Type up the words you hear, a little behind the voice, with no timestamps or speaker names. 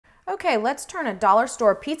Okay, let's turn a dollar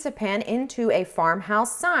store pizza pan into a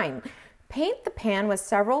farmhouse sign. Paint the pan with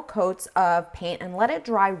several coats of paint and let it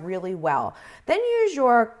dry really well. Then use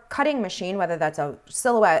your cutting machine, whether that's a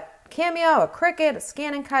Silhouette Cameo, a Cricut, a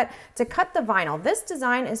Scan and Cut, to cut the vinyl. This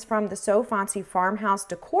design is from the So FONTSY Farmhouse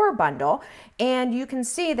Decor Bundle, and you can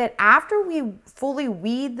see that after we fully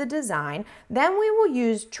weed the design, then we will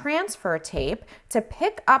use transfer tape to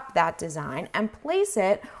pick up that design and place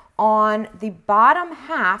it on the bottom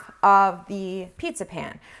half of the pizza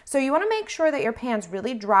pan. So you want to make sure that your pan's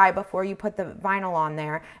really dry before you put the vinyl on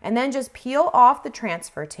there, and then just peel off the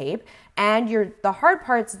transfer tape and the hard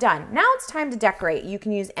part's done. Now it's time to decorate. You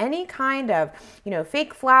can use any kind of,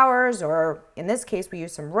 fake flowers, or in this case we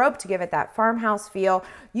use some rope to give it that farmhouse feel.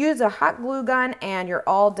 Use a hot glue gun and you're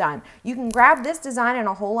all done. You can grab this design and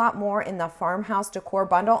a whole lot more in the Farmhouse Decor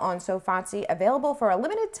Bundle on So FONTSY, available for a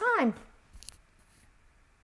limited time.